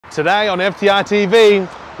Today on FTRTV,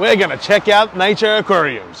 we're going to check out nature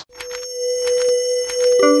aquariums.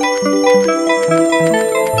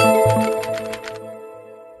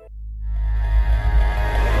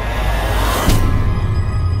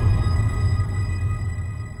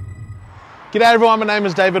 G'day everyone, my name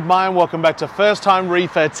is David Meyer and welcome back to First Time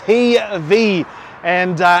Reefer TV.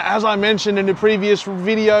 And as I mentioned in the previous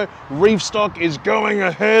video, Reefstock is going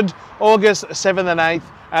ahead August 7th and 8th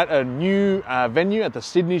at a new venue at the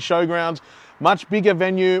Sydney Showgrounds. Much bigger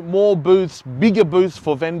venue, more booths, bigger booths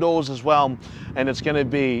for vendors as well. And it's going to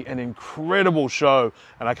be an incredible show.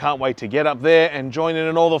 And I can't wait to get up there and join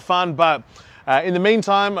in all the fun. But in the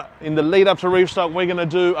meantime, in the lead up to Reefstock, we're going to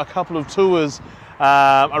do a couple of tours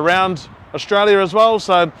around Australia as well.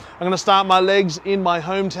 So I'm going to start my legs in my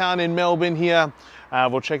hometown in Melbourne here.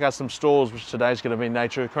 We'll check out some stores, which today is going to be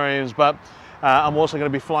nature aquariums, but I'm also going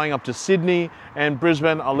to be flying up to Sydney and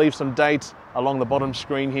Brisbane. I'll leave some dates along the bottom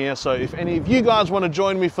screen here. So if any of you guys want to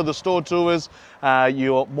join me for the store tours,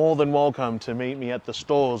 you're more than welcome to meet me at the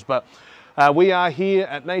stores. But we are here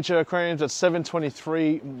at Nature Aquariums at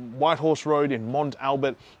 723 Whitehorse Road in Mont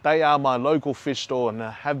Albert. They are my local fish store and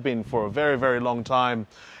have been for a very, very long time.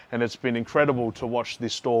 And it's been incredible to watch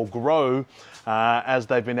this store grow as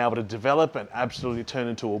they've been able to develop and absolutely turn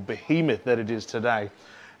into a behemoth that it is today.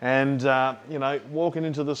 And, you know, walking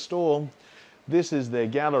into the store, this is their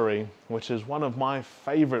gallery, which is one of my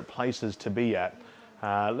favorite places to be at.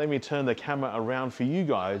 Let me turn the camera around for you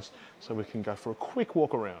guys so we can go for a quick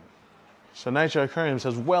walk around. So Nature Aquariums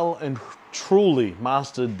has well and truly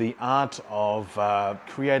mastered the art of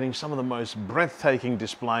creating some of the most breathtaking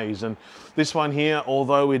displays. And this one here,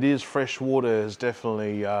 although it is freshwater, is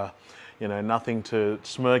definitely you know, nothing to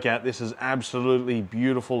smirk at. This is absolutely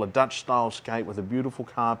beautiful, a Dutch style scape with a beautiful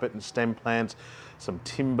carpet and stem plants, some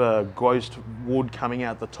timber ghost wood coming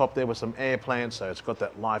out the top there with some air plants, so it's got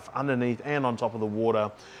that life underneath and on top of the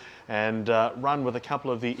water. And run with a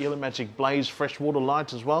couple of the Magic Blaze freshwater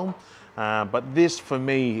lights as well. But this for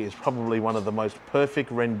me is probably one of the most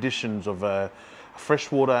perfect renditions of a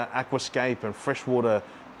freshwater aquascape and freshwater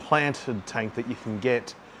planted tank that you can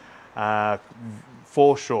get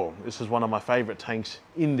for sure. This is one of my favorite tanks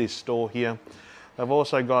in this store here. They've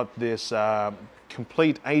also got this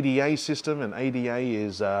complete ADA system, and ADA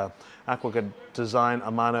is Aqua Design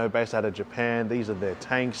Amano based out of Japan. These are their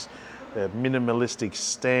tanks, their minimalistic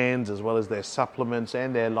stands, as well as their supplements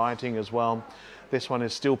and their lighting as well. This one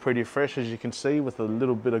is still pretty fresh, as you can see, with a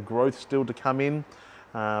little bit of growth still to come in,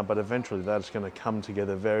 but eventually that's going to come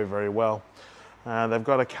together very, very well. They've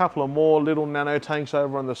got a couple of more little nano tanks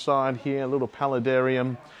over on the side here, a little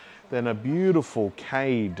paludarium, then a beautiful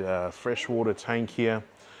cade freshwater tank here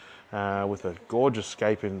with a gorgeous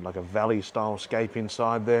scape in, like a valley style scape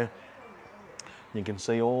inside there. You can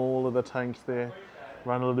see all of the tanks there.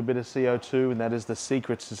 Run a little bit of CO2, and that is the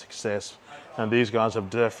secret to success. And these guys have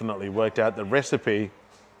definitely worked out the recipe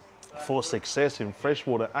for success in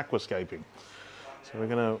freshwater aquascaping.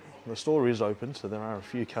 So the store is open, so there are a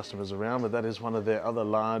few customers around, but that is one of their other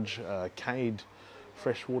large cade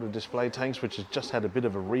freshwater display tanks, which has just had a bit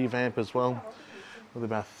of a revamp as well, with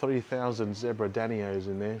about 3,000 zebra danios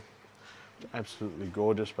in there. Absolutely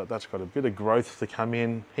gorgeous, but that's got a bit of growth to come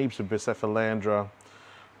in, heaps of Bicephalandra,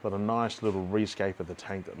 but a nice little rescape of the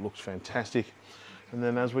tank that looks fantastic. And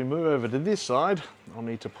then as we move over to this side, I'll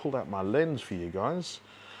need to pull out my lens for you guys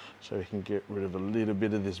so we can get rid of a little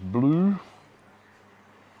bit of this blue.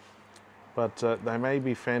 But they may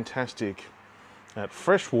be fantastic at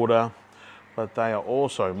freshwater, but they are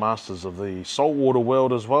also masters of the saltwater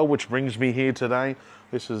world as well, which brings me here today.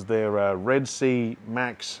 This is their Red Sea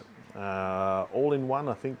Max all-in-one,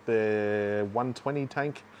 I think their 120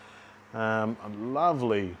 tank. A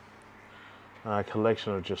lovely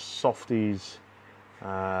collection of just softies,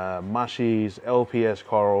 mushies, LPS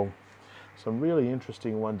coral, some really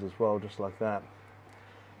interesting ones as well, just like that.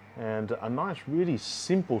 And a nice, really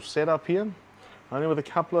simple setup here, only with a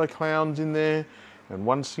couple of clowns in there and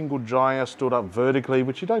one single gyre stood up vertically,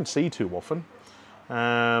 which you don't see too often.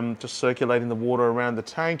 Just circulating the water around the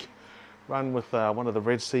tank. Run with one of the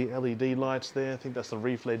Red Sea LED lights there. I think that's the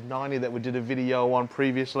Reef LED 90 that we did a video on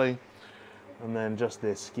previously. And then just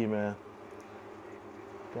their skimmer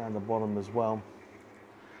down the bottom as well.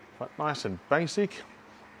 But nice and basic,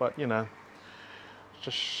 but you know,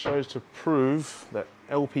 just shows to prove that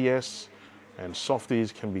LPS and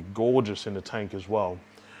softies can be gorgeous in the tank as well.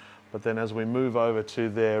 But then as we move over to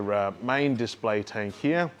their main display tank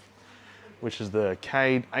here, which is the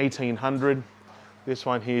Cade 1800, this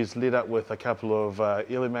one here is lit up with a couple of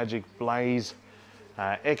Magic Blaze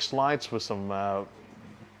X lights with some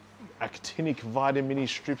actinic vitamin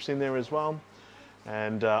strips in there as well.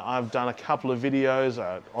 And I've done a couple of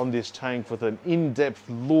videos on this tank with an in-depth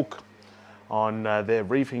look on their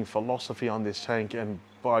reefing philosophy on this tank, and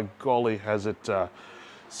by golly has it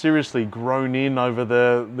seriously grown in over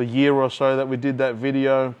the year or so that we did that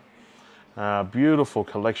video. Beautiful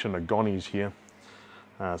collection of gonnies here.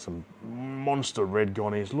 Some monster red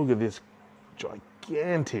gonnies. Look at this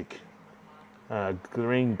gigantic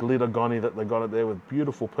green glitter gonny that they got it there with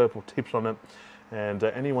beautiful purple tips on it. And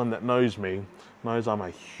anyone that knows me knows I'm a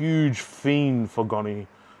huge fiend for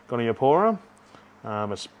Goniopora,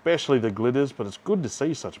 especially the glitters, but it's good to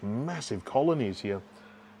see such massive colonies here.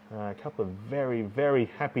 A couple of very,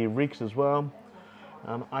 very happy rigs as well.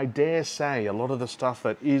 I dare say a lot of the stuff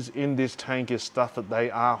that is in this tank is stuff that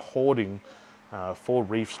they are hoarding for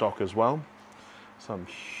Reefstock as well. Some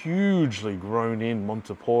hugely grown in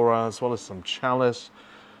Montipora, as well as some chalice,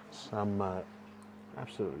 some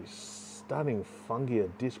absolutely stunning fungia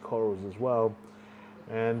disc corals as well.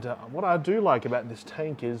 And what I do like about this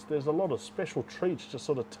tank is there's a lot of special treats just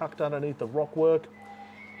sort of tucked underneath the rockwork,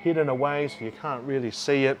 hidden away so you can't really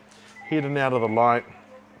see it, hidden out of the light.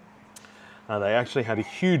 They actually had a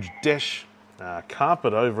huge desh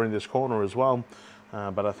carpet over in this corner as well,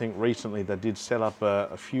 but I think recently they did set up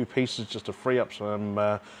a few pieces just to free up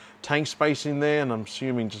some tank space in there, and I'm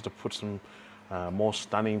assuming just to put some more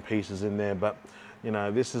stunning pieces in there. But you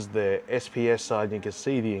know, this is the SPS side. You can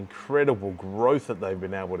see the incredible growth that they've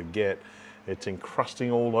been able to get. It's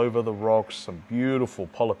encrusting all over the rocks, some beautiful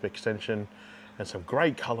polyp extension, and some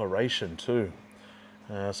great coloration too.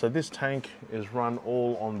 So this tank is run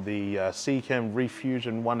all on the Seachem Reef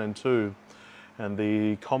Fusion 1 and 2, and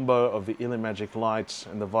the combo of the Illumagic lights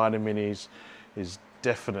and the Vitaminis is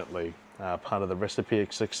definitely part of the recipe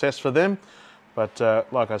of success for them. But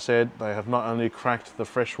like I said, they have not only cracked the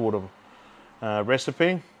freshwater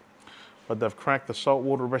recipe, but they've cracked the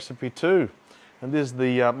saltwater recipe too. And this is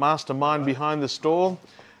the mastermind behind the store.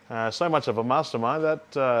 So much of a mastermind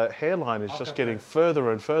that hairline is just getting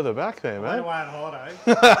further and further back there, man.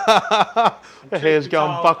 The hair's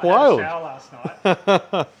going buck wild. I had a shower last night,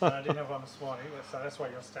 but I didn't have one this morning, so that's why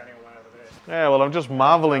you're standing all over there. Yeah, well, I'm just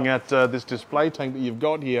marveling at this display tank that you've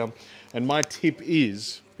got here. And my tip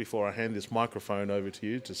is, before I hand this microphone over to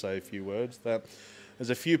you to say a few words, that there's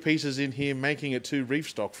a few pieces in here making it to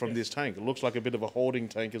Reefstock from this tank. It looks like a bit of a hoarding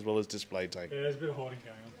tank as well as display tank. Yeah, there's a bit of hoarding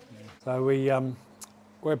going on. So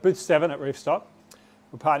we're at booth 7 at Reefstock.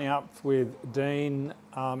 We're partnering up with Dean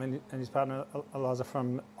and his partner Eliza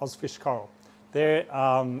from Ozfish Coral. They're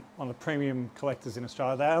one of the premium collectors in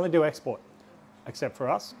Australia. They only do export, except for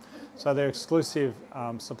us. So they're exclusive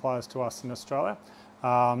suppliers to us in Australia.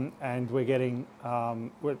 And we're getting,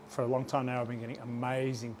 for a long time now, we've been getting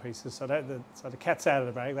amazing pieces. So the cat's out of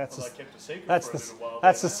the bag. That's,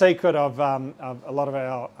 that's the secret of a lot of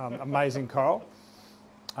our amazing coral,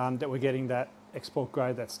 that we're getting that export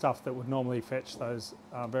grade, that stuff that would normally fetch those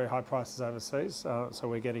very high prices overseas. So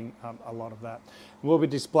we're getting a lot of that. And we'll be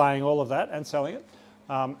displaying all of that and selling it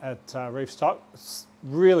at Reefstock.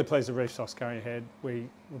 Really pleased that Reefstock's going ahead. We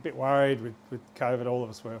were a bit worried with COVID, all of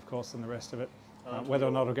us were, of course, and the rest of it. Whether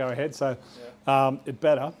or not it'll go ahead, so it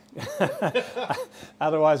better.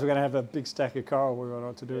 Otherwise, we're going to have a big stack of coral we don't know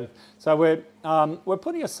what to do with. So we're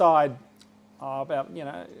putting aside about, you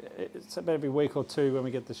know, it's about every week or two when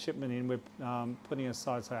we get the shipment in, we're putting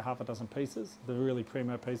aside, say, half a dozen pieces, the really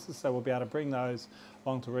primo pieces. So we'll be able to bring those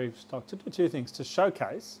along to Reefstock to do two things: to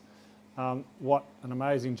showcase what an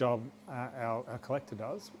amazing job our collector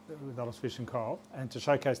does with Ozfish and Coral, and to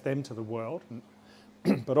showcase them to the world.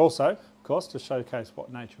 But also, of course, to showcase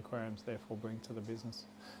what Nature Aquariums therefore bring to the business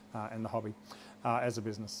and the hobby as a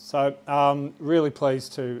business. So really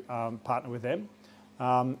pleased to partner with them.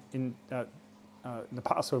 In the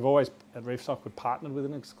past, we've always, at Reefstock, we've partnered with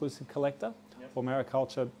an exclusive collector for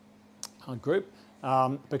Mariculture Group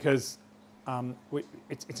because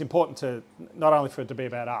it's important to, not only for it to be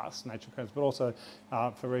about us, Nature Aquariums, but also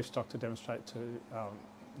for Reefstock to demonstrate to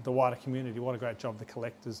the wider community what a great job the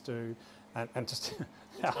collectors do. And just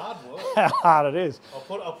how hard it is. I'll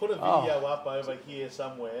put a video up over here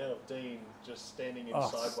somewhere of Dean just standing in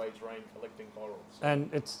sideways rain collecting corals. And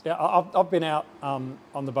it's I've been out on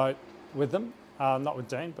the boat with them, not with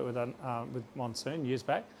Dean, but with Monsoon years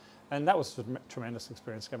back, and that was a tremendous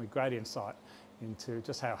experience. It gave me great insight into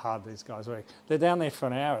just how hard these guys work. They're down there for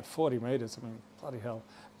an hour at 40 metres. I mean, bloody hell.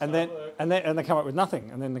 And they come up with nothing,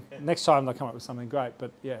 and then the next time they come up with something great.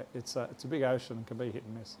 But yeah, it's a big ocean and can be hit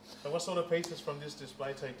and miss. So what sort of pieces from this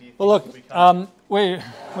display tank do you think will be coming? We're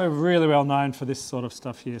really well known for this sort of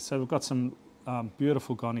stuff here. So we've got some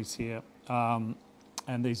beautiful gonnies here, and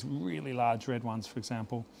these really large red ones, for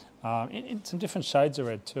example, in some different shades of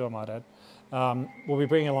red too, I might add. we'll be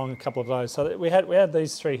bringing along a couple of those. So we had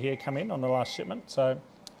these 3 here come in on the last shipment. So,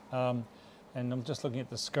 and I'm just looking at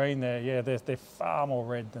the screen there. Yeah, they're far more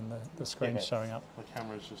red than the screen's showing up. The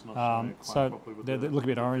camera's just not showing it quite properly. With they look a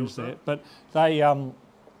bit orange there, but they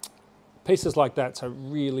pieces like that. So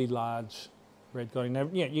really large red gonny. Now,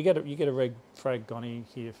 yeah, you get a red frag gonny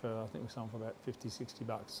here for, I think we sell them for about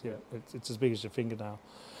 $50-60. Yeah, it's as big as your fingernail.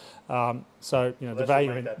 So you know, the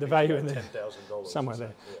value in there, somewhere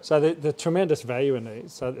there. Yeah. So the tremendous value in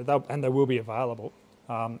these. So they will be available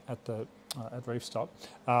at Reefstock.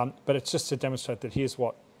 But it's just to demonstrate that here's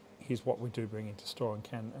what we do bring into store and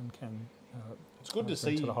can. It's good to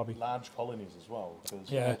see large colonies as well,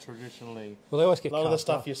 because traditionally, they always get a lot of the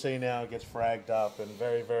stuff you see now gets fragged up, and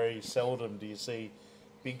very, very seldom do you see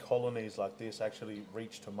big colonies like this actually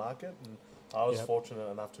reach to market. And I was fortunate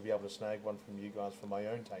enough to be able to snag one from you guys for my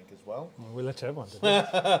own tank as well. We let you have one, didn't we?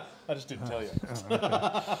 I just didn't tell you.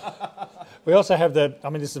 Okay. We also have this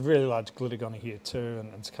is a really large glitter gonny here too,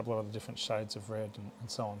 and there's a couple of other different shades of red and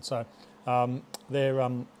so on. So they're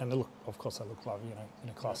and they look, of course, they look lovely, in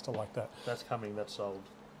a cluster like that. That's coming. That's sold.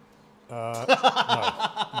 No,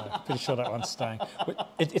 pretty sure that one's staying.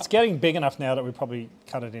 It's getting big enough now that we probably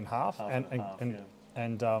cut it in half and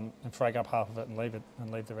frag up half of it and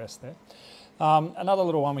leave the rest there. Another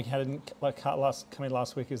little one we had come in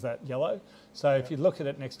last week is that yellow. So if you look at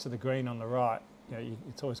it next to the green on the right,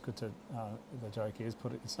 it's always good to. The joke is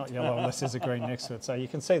it's not yellow unless there's a green next to it. So you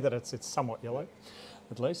can see that it's somewhat yellow,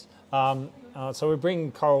 at least. So we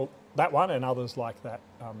bring coral, that one and others like that,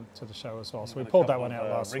 to the show as well. So we pulled that one out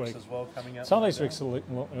last week. As well coming out. Some of these ricks look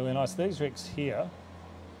really nice. These ricks here,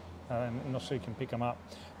 I'm not sure you can pick them up,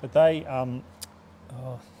 but they've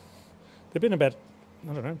been about,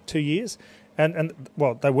 I don't know, 2 years, and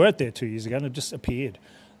well, they weren't there 2 years ago, and it just appeared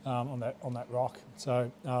on that rock.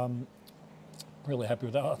 So really happy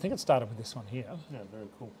with that. I think it started with this one here. Yeah, very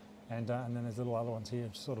cool. And then there's little other ones here,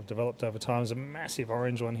 just sort of developed over time. There's a massive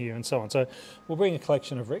orange one here, and so on. So we'll bring a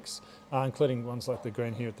collection of ricks, including ones like the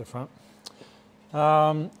green here at the front,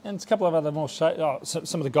 and a couple of other more shades.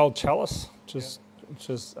 Some of the gold chalice, which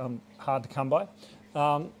is hard to come by.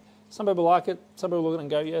 Some people like it. Some people look at it and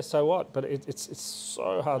go, "Yeah, so what?" But it's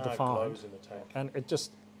so hard to find. In the tank. And it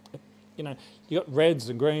just, you got reds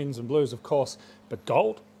and greens and blues, of course, but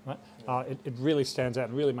gold, right? It really stands out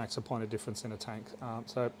and really makes a point of difference in a tank.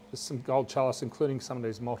 So there's some gold chalice, including some of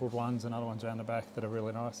these mottled ones and other ones around the back that are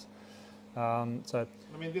really nice.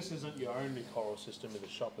 This isn't your only coral system in the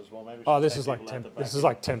shop as well. Maybe this is like 10. This is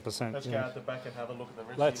like 10%. Let's go out the back and have a look at the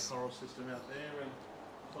rest of the coral system out there and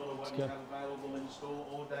sort of what you have available in store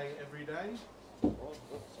all day, every day.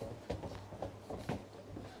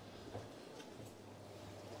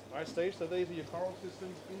 Alright, Steve, so these are your coral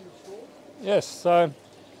systems in the store? Yes, so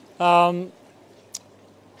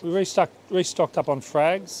we restocked up on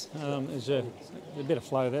frags. There's a bit of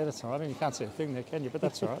flow there, that's all right. You can't see a thing there, can you? But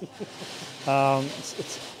that's all right.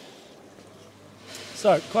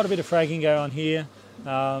 So quite a bit of fragging going on here.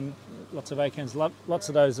 Lots of acans, lots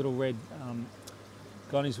of those little red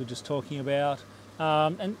gonnies we're just talking about.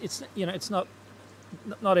 And it's not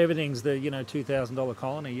everything's the $2,000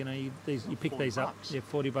 colony. You pick these up. Yeah,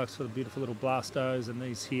 $40 for the beautiful little blastos, and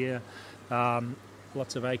these here.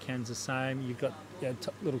 Lots of acans the same. You've got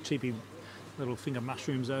little cheapy little finger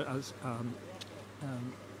mushrooms.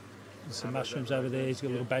 Some mushrooms over there. You've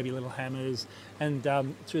got little baby little hammers, and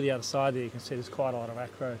through the other side there you can see there's quite a lot of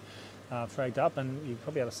acro fragged up, and you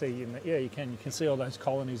probably able to see you can see all those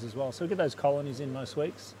colonies as well. So we get those colonies in most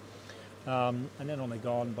weeks. And then they're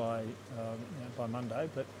gone by Monday.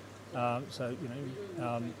 But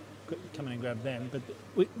come in and grab them. But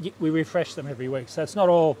we refresh them every week, so it's not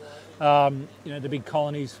all the big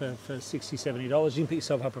colonies for $60, $70. You can pick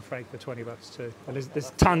yourself up a frag for $20 too. But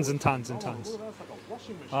there's tons and tons and tons.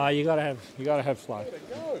 You got to have flow.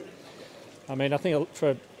 I mean, I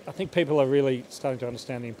think people are really starting to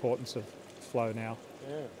understand the importance of flow now.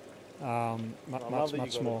 Yeah.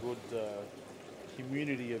 Much more.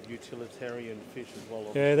 Community of utilitarian fish as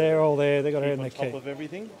well. Yeah, they're all there. They've got to earn their keep. On top of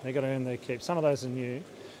everything. They've got to earn their keep. Some of those are new.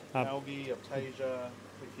 Algae, aptasia,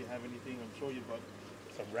 if you have anything. I'm sure you've got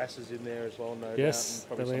some wrasses in there as well, no yes,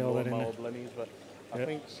 doubt. Probably some more blennies, but I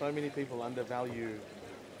think so many people undervalue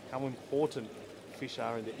how important fish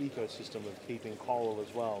are in the ecosystem of keeping coral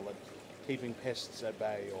as well, like keeping pests at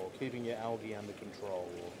bay or keeping your algae under control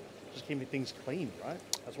or just keeping things clean, right?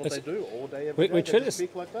 That's what they do all day, every day. We treat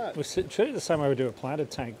it like that. We treat it the same way we do a planted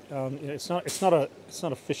tank. It's not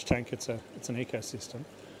a fish tank. It's an ecosystem.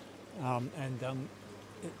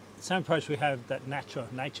 Same approach we have, that nature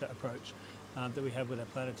approach that we have with our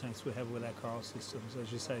planted tanks. We have with our coral systems. As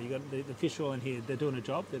you say, you got the fish all in here. They're doing a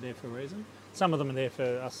job. They're there for a reason. some of them are there for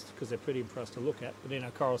us because they're pretty for us to look at, but in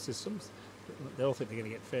our coral systems, they all think they're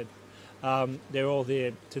going to get fed. They're all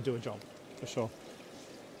there to do a job, for sure.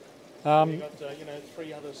 You've got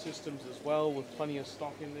 3 other systems as well with plenty of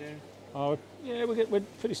stock in there. Oh, yeah, we're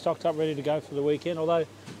pretty stocked up, ready to go for the weekend. Although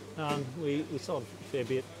we sold a fair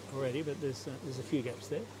bit already, but there's a few gaps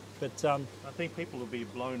there. But I think people will be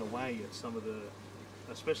blown away at some of the,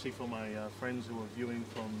 especially for my friends who are viewing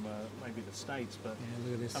from maybe the States. But yeah,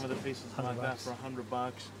 look at this. Some of the pieces like $100. that for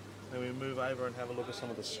 $100. Then we move over and have a look at some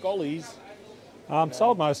of the scollies.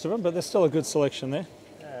 Sold most of them, but there's still a good selection there.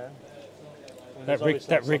 Yeah.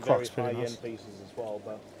 That Rick Rock's pretty nice. High-end pieces as well,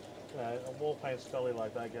 but a wall paint scully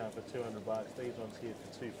like that going for $200. These ones here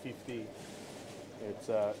for $250. It's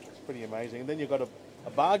pretty amazing. And then you've got a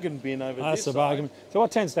bargain bin over there. That's a bargain. So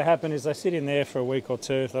what tends to happen is they sit in there for a week or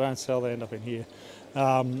two. If they don't sell, they end up in here.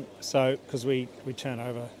 So because we turn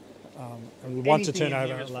over, and we want to turn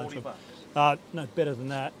over at lunch. No, better than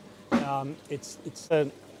that.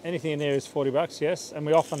 Anything in there is $40, yes, and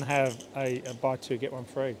we often have a buy 2 get 1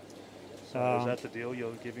 free. So is that the deal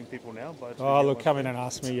you're giving people now? Oh, look, come in and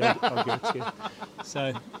ask me. I'll give it to you.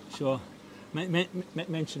 So, sure.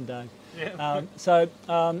 Mention Dave. Yeah. And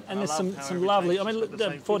there's some lovely. I mean, look,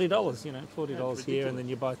 $40. $40 here, and then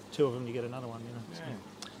you buy 2 of them, you get another one.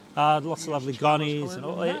 Lots of lovely gonnies and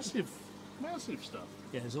all. Massive stuff.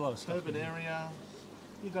 Yeah, there's a lot of stuff. Urban area.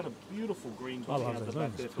 You've got a beautiful green I gonny love out the that.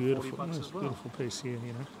 back there It's for beautiful. $40 It's as a well. beautiful piece here, I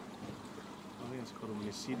think it's called a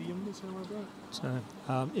mycelium or something like that. So,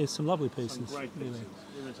 yeah, some lovely pieces. Some great pieces.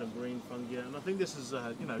 Even some green fungi. And I think this is,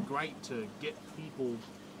 great to get people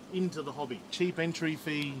into the hobby. Cheap entry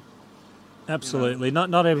fee. Absolutely.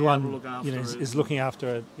 Not everyone is is looking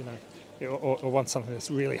after it, or wants something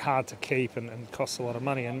that's really hard to keep and costs a lot of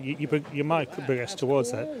money. And you might progress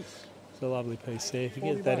towards that. It's a lovely piece there. If you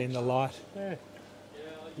get that in the light,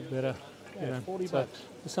 you better. $40.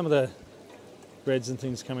 Some of the reds and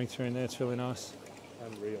things coming through in there. It's really nice.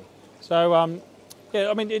 Unreal. So I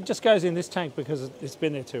mean, it just goes in this tank because it's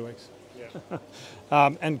been there 2 weeks. Yeah.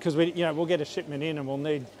 And because we'll get a shipment in and we'll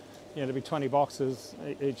need to be 20 boxes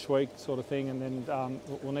each week sort of thing, and then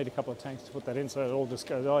we'll need a couple of tanks to put that in, so it all just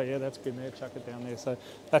goes, oh yeah, that's been there, chuck it down there. So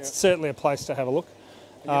that's certainly a place to have a look.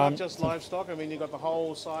 You're not just livestock. I mean, you've got the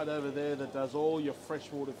whole side over there that does all your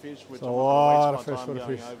freshwater fish, which a lot of freshwater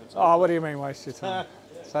fish. Oh, what do you mean waste your time?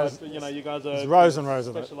 So you guys are rows and rows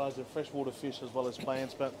of it. Specialised in freshwater fish as well as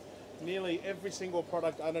plants, but nearly every single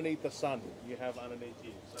product underneath the sun you have underneath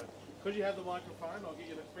here. So could you have the microphone? I'll get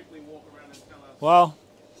you to quickly walk around and tell us. Well,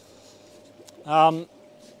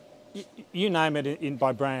 you name it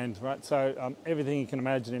by brand, right? So everything you can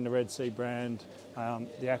imagine in the Red Sea brand,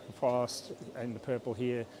 the Aquafrost and the purple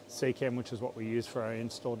here, Seachem, which is what we use for our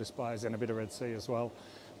in-store displays, and a bit of Red Sea as well.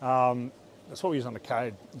 That's what we use on the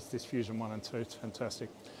Cade. It's this Fusion 1 and 2. It's fantastic.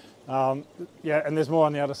 Yeah, and there's more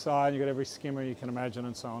on the other side. You've got every skimmer you can imagine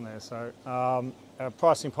and so on there. So our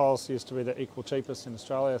pricing policy is to be the equal cheapest in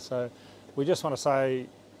Australia. So we just want to say,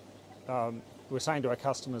 we're saying to our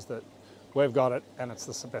customers that we've got it and it's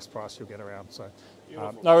the best price you'll get around. So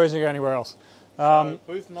no reason to go anywhere else.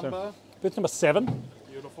 Booth number? Booth number 7.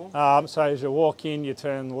 Beautiful. So as you walk in, you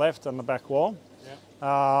turn left on the back wall.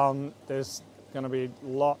 Yep. There's going to be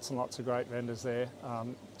lots and lots of great vendors there,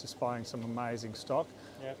 displaying some amazing stock.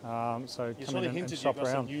 Yep. So you come sort in of hinted and shop you've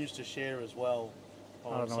got around. some news to share as well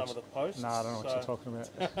on some of the posts. No, I don't know what you're talking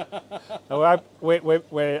about.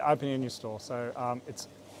 We're opening a new store, so it's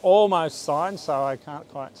almost signed, so I can't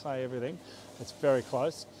quite say everything. It's very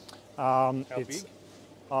close. How it's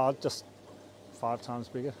big? Just 5 times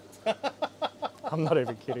bigger. I'm not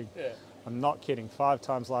even kidding. Yeah. I'm not kidding. 5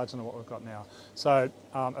 times larger than what we've got now. So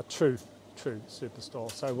a true superstore.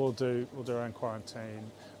 So we'll do our own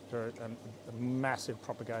quarantine, do a massive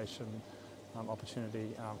propagation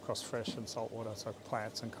opportunity across fresh and saltwater, so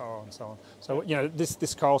plants and coral and so on. So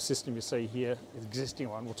this coral system you see here, the existing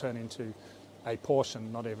one, will turn into a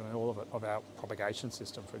portion, not even all of it, of our propagation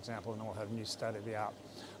system, for example, and we'll have new state-of-the-art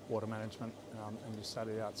water management and new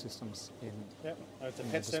state-of-the-art systems in. Yep. It's a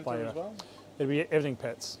pet centre as well. It'll be everything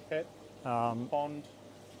pets. Pet. Pond.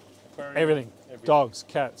 Aquarium. Everything. Dogs,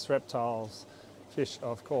 cats, reptiles, fish,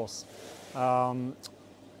 of course.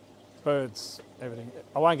 Birds, everything.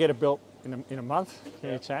 I won't get it built in a month,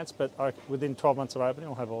 any chance, but within 12 months of opening,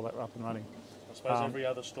 I'll have all that up and running. I suppose every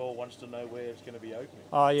other store wants to know where it's going to be opening.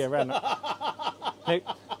 Oh yeah, around Nick,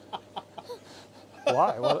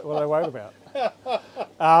 why? What are they worried about?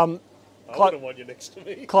 I wouldn't want you next to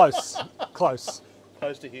me. Close. Close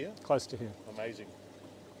to here? Close to here. Amazing.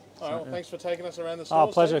 All right, well, thanks for taking us around the store. Oh,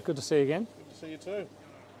 pleasure. Steve. Good to see you again. Good to see you too.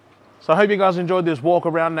 So I hope you guys enjoyed this walk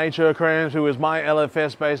around Nature Aquariums, who is my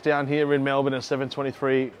LFS based down here in Melbourne at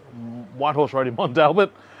 723 Whitehorse Road in Mont Albert.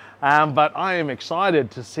 But I am excited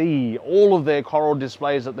to see all of their coral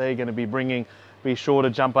displays that they're going to be bringing. Be sure to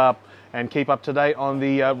jump up and keep up to date on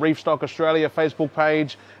the Reefstock Australia Facebook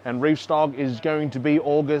page. And Reefstock is going to be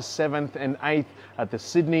August 7th and 8th at the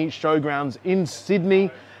Sydney Showgrounds in Sydney.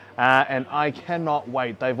 And I cannot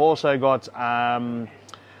wait. They've also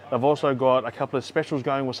got a couple of specials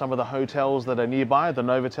going with some of the hotels that are nearby, the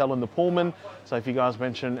Novotel and the Pullman. So if you guys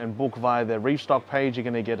mention and book via their Reefstock page, you're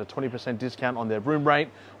going to get a 20% discount on their room rate,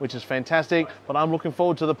 which is fantastic. But I'm looking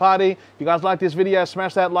forward to the party. If you guys like this video,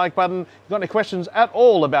 smash that like button. If you've got any questions at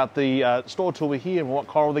all about the store tour here and what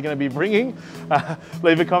coral they're going to be bringing,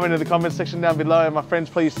 leave a comment in the comment section down below. And my friends,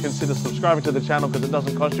 please consider subscribing to the channel because it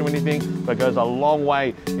doesn't cost you anything, but it goes a long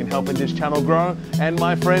way in helping this channel grow. And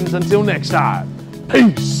my friends, until next time,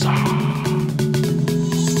 peace.